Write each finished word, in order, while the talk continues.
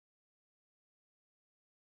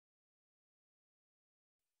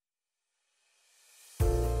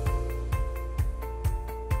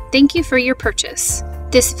Thank you for your purchase.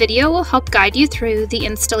 This video will help guide you through the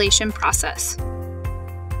installation process.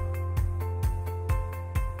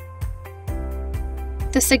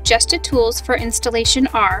 The suggested tools for installation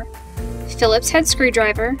are Phillips head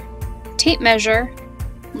screwdriver, tape measure,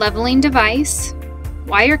 leveling device,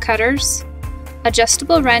 wire cutters,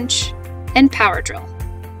 adjustable wrench, and power drill.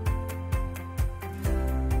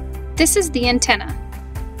 This is the antenna.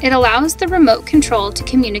 It allows the remote control to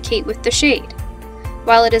communicate with the shade.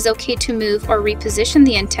 While it is okay to move or reposition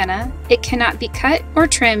the antenna, it cannot be cut or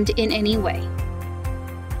trimmed in any way.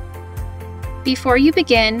 Before you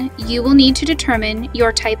begin, you will need to determine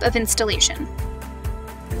your type of installation.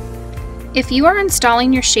 If you are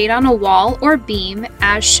installing your shade on a wall or beam,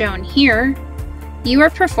 as shown here, you are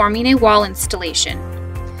performing a wall installation.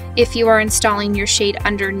 If you are installing your shade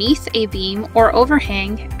underneath a beam or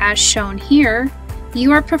overhang, as shown here,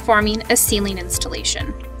 you are performing a ceiling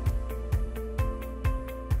installation.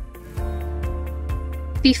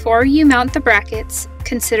 Before you mount the brackets,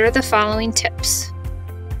 consider the following tips.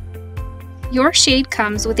 Your shade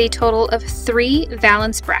comes with a total of 3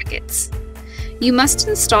 valance brackets. You must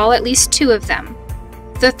install at least 2 of them.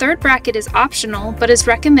 The third bracket is optional but is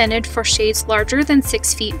recommended for shades larger than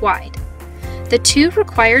 6 feet wide. The 2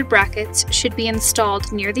 required brackets should be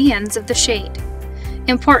installed near the ends of the shade.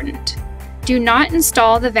 Important: do not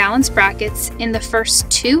install the valance brackets in the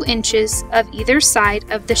first 2 inches of either side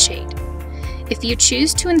of the shade. If you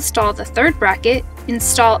choose to install the third bracket,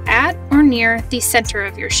 install at or near the center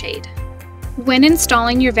of your shade. When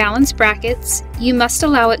installing your valance brackets, you must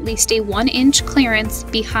allow at least a 1-inch clearance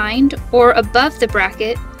behind or above the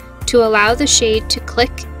bracket to allow the shade to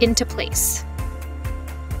click into place.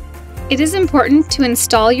 It is important to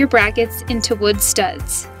install your brackets into wood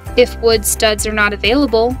studs. If wood studs are not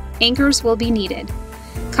available, anchors will be needed.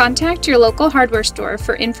 Contact your local hardware store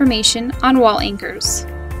for information on wall anchors.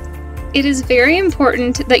 It is very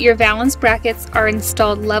important that your valance brackets are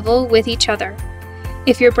installed level with each other.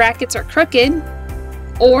 If your brackets are crooked,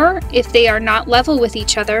 or if they are not level with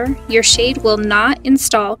each other, your shade will not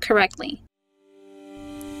install correctly.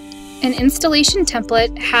 An installation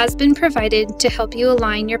template has been provided to help you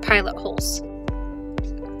align your pilot holes.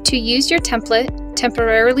 To use your template,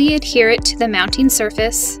 temporarily adhere it to the mounting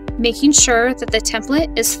surface, making sure that the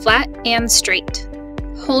template is flat and straight.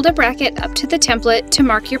 Hold a bracket up to the template to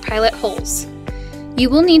mark your pilot holes. You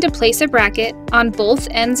will need to place a bracket on both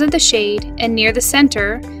ends of the shade and near the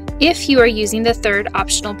center if you are using the third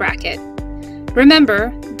optional bracket.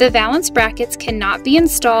 Remember, the valance brackets cannot be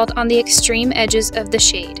installed on the extreme edges of the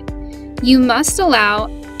shade. You must allow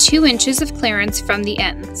 2 inches of clearance from the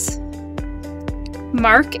ends.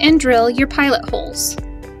 Mark and drill your pilot holes.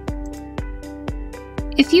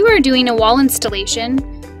 If you are doing a wall installation,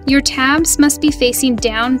 your tabs must be facing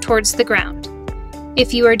down towards the ground.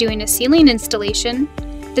 If you are doing a ceiling installation,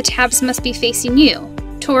 the tabs must be facing you,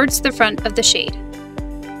 towards the front of the shade.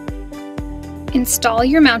 Install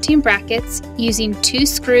your mounting brackets using 2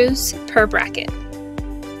 screws per bracket.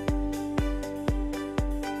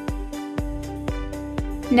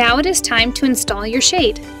 Now it is time to install your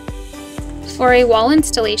shade. For a wall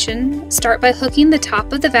installation, start by hooking the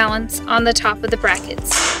top of the valance on the top of the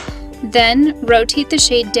brackets. Then rotate the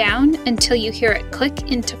shade down until you hear it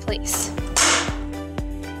click into place.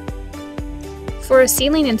 For a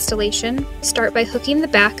ceiling installation, start by hooking the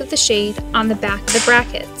back of the shade on the back of the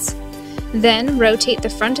brackets. Then rotate the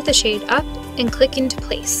front of the shade up and click into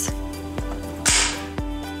place.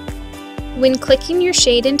 When clicking your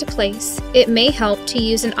shade into place, it may help to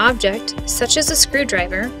use an object, such as a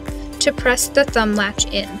screwdriver, to press the thumb latch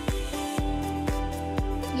in.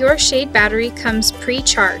 Your shade battery comes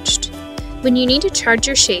pre-charged. When you need to charge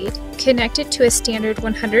your shade, connect it to a standard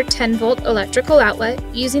 110-volt electrical outlet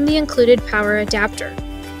using the included power adapter.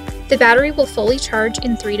 The battery will fully charge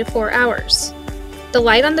in 3 to 4 hours. The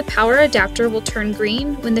light on the power adapter will turn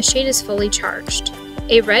green when the shade is fully charged.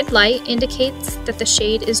 A red light indicates that the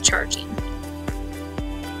shade is charging.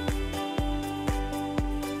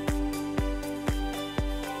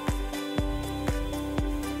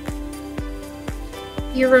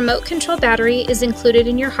 Your remote control battery is included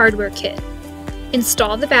in your hardware kit.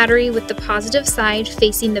 Install the battery with the positive side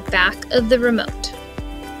facing the back of the remote.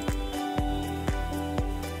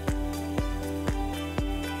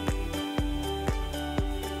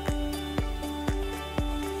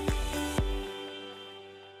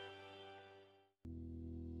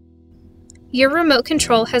 Your remote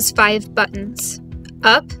control has 5 buttons: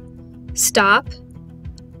 up, stop,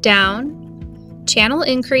 down, channel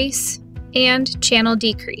increase, and channel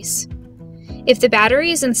decrease. If the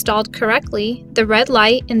battery is installed correctly, the red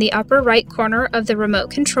light in the upper right corner of the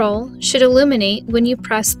remote control should illuminate when you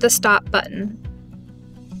press the stop button.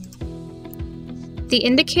 The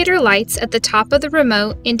indicator lights at the top of the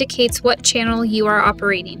remote indicates what channel you are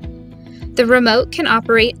operating. The remote can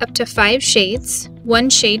operate up to 5 shades, 1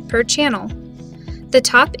 shade per channel. The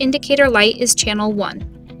top indicator light is channel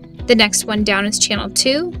 1. The next one down is channel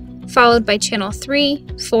 2, followed by channel 3,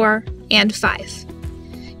 4, and 5.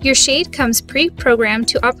 Your shade comes pre-programmed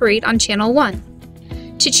to operate on channel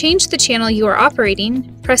 1. To change the channel you are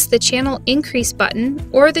operating, press the channel increase button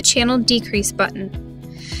or the channel decrease button.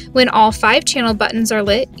 When all 5 channel buttons are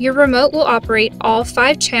lit, your remote will operate all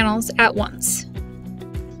 5 channels at once.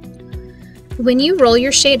 When you roll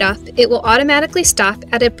your shade up, it will automatically stop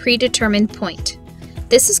at a predetermined point.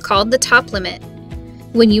 This is called the top limit.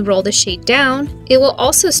 When you roll the shade down, it will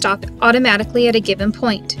also stop automatically at a given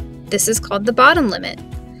point. This is called the bottom limit.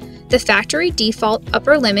 The factory default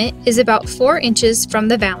upper limit is about 4 inches from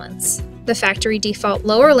the valance. The factory default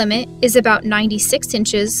lower limit is about 96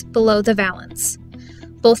 inches below the valance.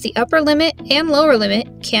 Both the upper limit and lower limit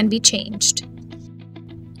can be changed.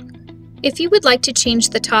 If you would like to change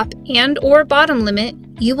the top and/or bottom limit,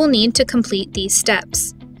 you will need to complete these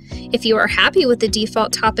steps. If you are happy with the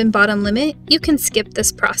default top and bottom limit, you can skip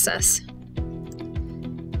this process.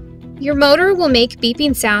 Your motor will make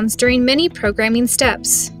beeping sounds during many programming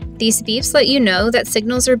steps. These beeps let you know that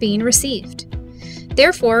signals are being received.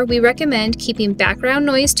 Therefore, we recommend keeping background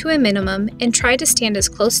noise to a minimum and try to stand as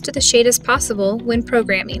close to the shade as possible when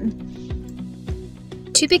programming.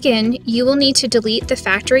 To begin, you will need to delete the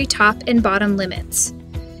factory top and bottom limits.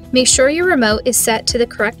 Make sure your remote is set to the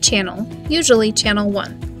correct channel, usually channel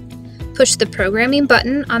 1. Push the programming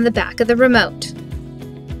button on the back of the remote.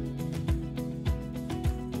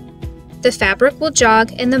 The fabric will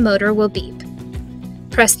jog and the motor will beep.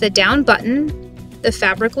 Press the down button, the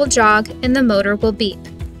fabric will jog and the motor will beep.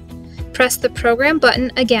 Press the program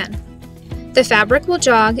button again. The fabric will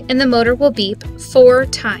jog and the motor will beep 4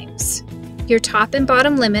 times. Your top and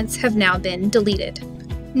bottom limits have now been deleted.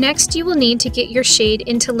 Next, you will need to get your shade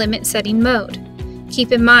into limit setting mode.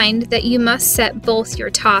 Keep in mind that you must set both your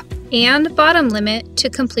top and bottom limit to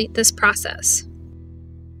complete this process.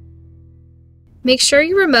 Make sure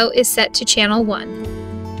your remote is set to channel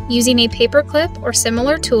 1. Using a paperclip or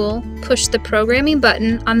similar tool, push the programming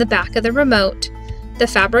button on the back of the remote. The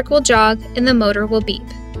fabric will jog and the motor will beep.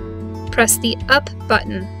 Press the up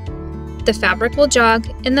button. The fabric will jog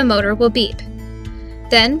and the motor will beep.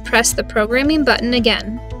 Then press the programming button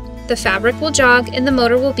again. The fabric will jog and the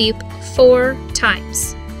motor will beep 4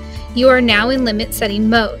 times. You are now in limit setting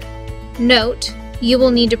mode. Note, you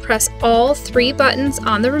will need to press all 3 buttons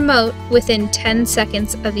on the remote within 10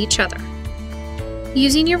 seconds of each other.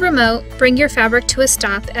 Using your remote, bring your fabric to a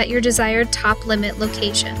stop at your desired top limit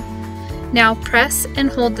location. Now press and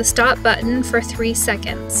hold the stop button for 3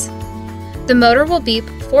 seconds. The motor will beep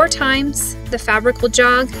 4 times, the fabric will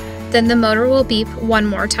jog, then the motor will beep 1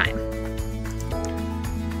 more time.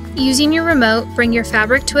 Using your remote, bring your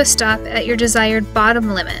fabric to a stop at your desired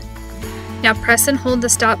bottom limit. Now press and hold the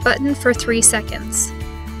stop button for 3 seconds.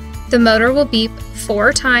 The motor will beep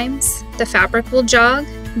 4 times, the fabric will jog,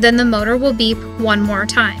 then the motor will beep 1 more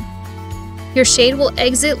time. Your shade will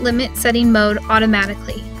exit limit setting mode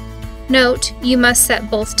automatically. Note, you must set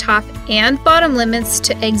both top and bottom limits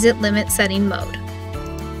to exit limit setting mode.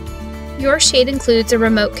 Your shade includes a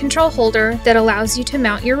remote control holder that allows you to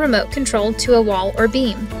mount your remote control to a wall or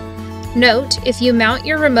beam. Note, if you mount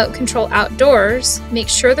your remote control outdoors, make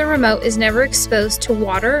sure the remote is never exposed to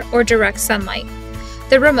water or direct sunlight.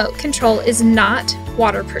 The remote control is not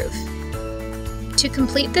waterproof. To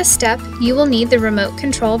complete this step, you will need the remote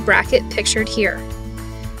control bracket pictured here.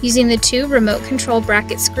 Using the 2 remote control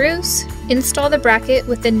bracket screws, install the bracket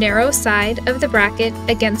with the narrow side of the bracket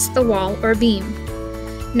against the wall or beam.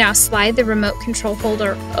 Now slide the remote control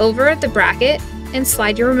holder over the bracket and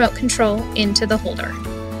slide your remote control into the holder.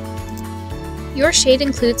 Your shade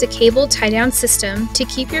includes a cable tie-down system to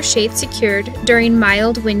keep your shade secured during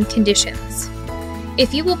mild wind conditions.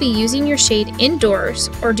 If you will be using your shade indoors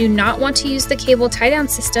or do not want to use the cable tie-down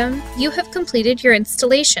system, you have completed your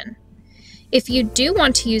installation. If you do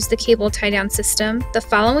want to use the cable tie-down system, the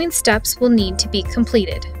following steps will need to be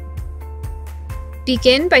completed.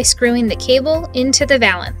 Begin by screwing the cable into the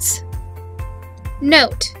valance.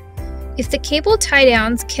 Note, if the cable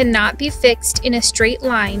tie-downs cannot be fixed in a straight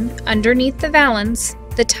line underneath the valance,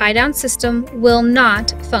 the tie-down system will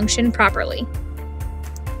not function properly.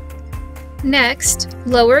 Next,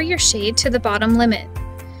 lower your shade to the bottom limit.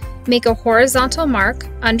 Make a horizontal mark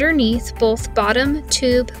underneath both bottom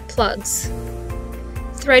tube plugs.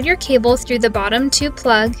 Thread your cable through the bottom 2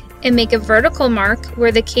 plug and make a vertical mark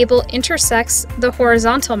where the cable intersects the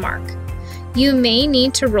horizontal mark. You may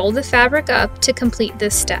need to roll the fabric up to complete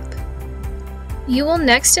this step. You will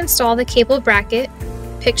next install the cable bracket,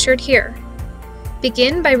 pictured here.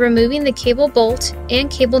 Begin by removing the cable bolt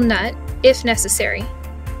and cable nut if necessary.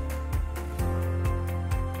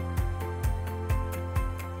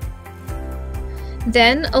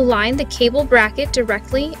 Then align the cable bracket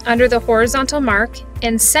directly under the horizontal mark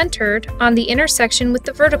and centered on the intersection with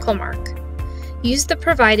the vertical mark. Use the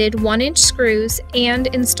provided 1-inch screws and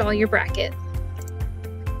install your bracket.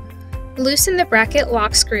 Loosen the bracket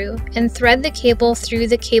lock screw and thread the cable through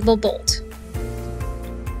the cable bolt.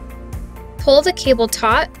 Pull the cable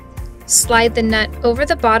taut, slide the nut over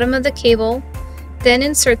the bottom of the cable, then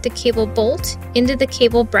insert the cable bolt into the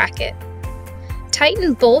cable bracket.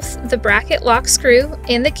 Tighten both the bracket lock screw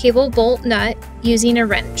and the cable bolt nut using a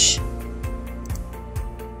wrench.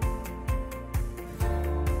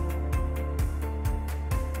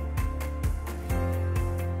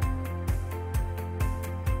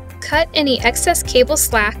 Cut any excess cable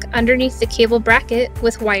slack underneath the cable bracket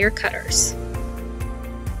with wire cutters.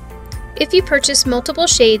 If you purchase multiple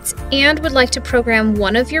shades and would like to program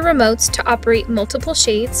one of your remotes to operate multiple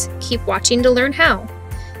shades, keep watching to learn how.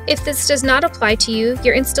 If this does not apply to you,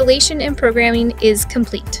 your installation and programming is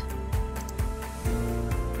complete.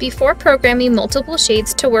 Before programming multiple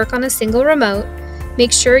shades to work on a single remote,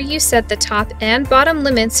 make sure you set the top and bottom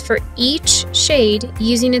limits for each shade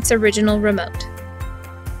using its original remote.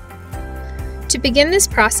 To begin this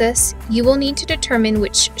process, you will need to determine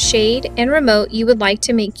which shade and remote you would like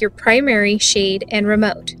to make your primary shade and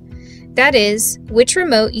remote. That is, which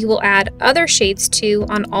remote you will add other shades to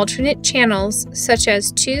on alternate channels such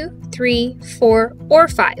as 2, 3, 4, or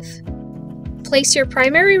 5. Place your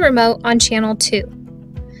primary remote on channel 2.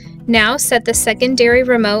 Now set the secondary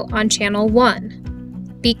remote on channel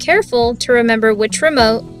 1. Be careful to remember which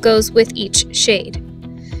remote goes with each shade.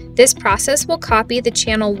 This process will copy the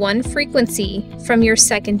channel 1 frequency from your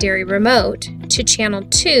secondary remote to channel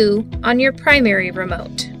 2 on your primary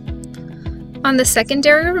remote. On the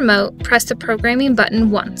secondary remote, press the programming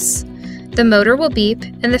button once. The motor will beep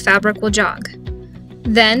and the fabric will jog.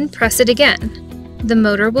 Then press it again. The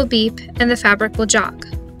motor will beep and the fabric will jog.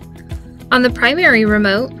 On the primary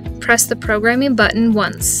remote, press the programming button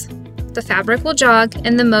once. The fabric will jog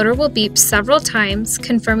and the motor will beep several times,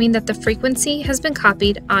 confirming that the frequency has been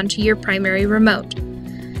copied onto your primary remote.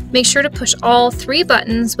 Make sure to push all 3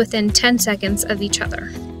 buttons within 10 seconds of each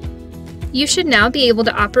other. You should now be able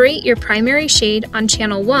to operate your primary shade on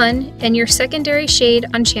channel 1 and your secondary shade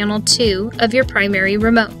on channel 2 of your primary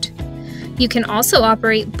remote. You can also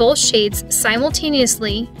operate both shades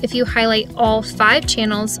simultaneously if you highlight all 5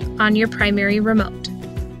 channels on your primary remote.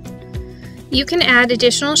 You can add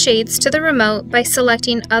additional shades to the remote by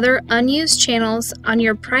selecting other unused channels on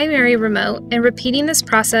your primary remote and repeating this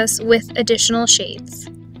process with additional shades.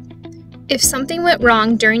 If something went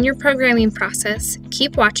wrong during your programming process,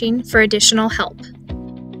 keep watching for additional help.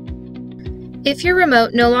 If your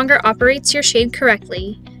remote no longer operates your shade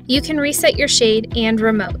correctly, you can reset your shade and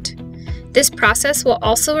remote. This process will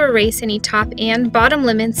also erase any top and bottom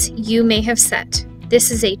limits you may have set.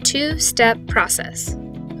 This is a 2-step process.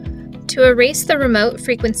 To erase the remote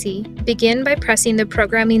frequency, begin by pressing the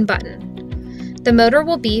programming button. The motor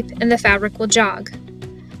will beep and the fabric will jog.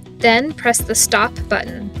 Then press the stop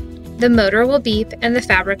button. The motor will beep and the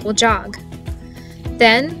fabric will jog.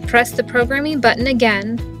 Then press the programming button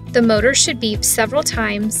again. The motor should beep several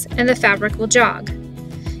times and the fabric will jog.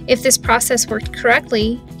 If this process worked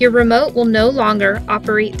correctly, your remote will no longer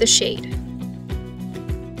operate the shade.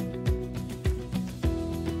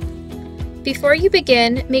 Before you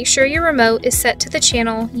begin, make sure your remote is set to the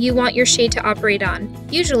channel you want your shade to operate on,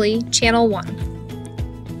 usually channel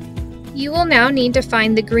 1. You will now need to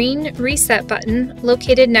find the green reset button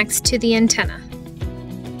located next to the antenna.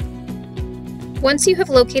 Once you have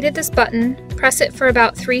located this button, press it for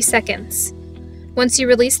about 3 seconds. Once you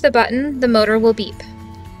release the button, the motor will beep.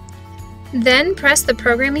 Then press the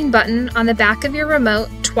programming button on the back of your remote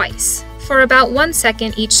twice, for about 1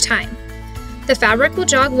 second each time. The fabric will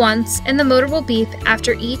jog once and the motor will beep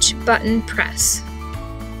after each button press.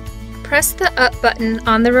 Press the up button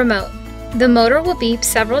on the remote. The motor will beep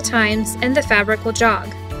several times and the fabric will jog.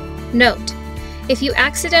 Note, if you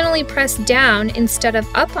accidentally press down instead of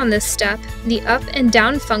up on this step, the up and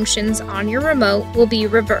down functions on your remote will be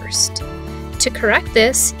reversed. To correct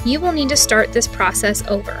this, you will need to start this process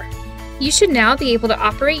over. You should now be able to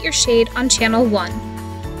operate your shade on channel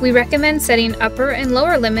 1. We recommend setting upper and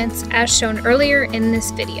lower limits as shown earlier in this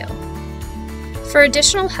video. For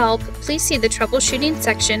additional help, please see the troubleshooting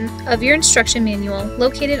section of your instruction manual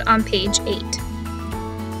located on page 8.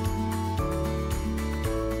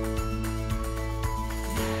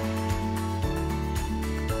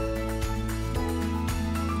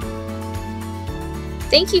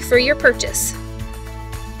 Thank you for your purchase.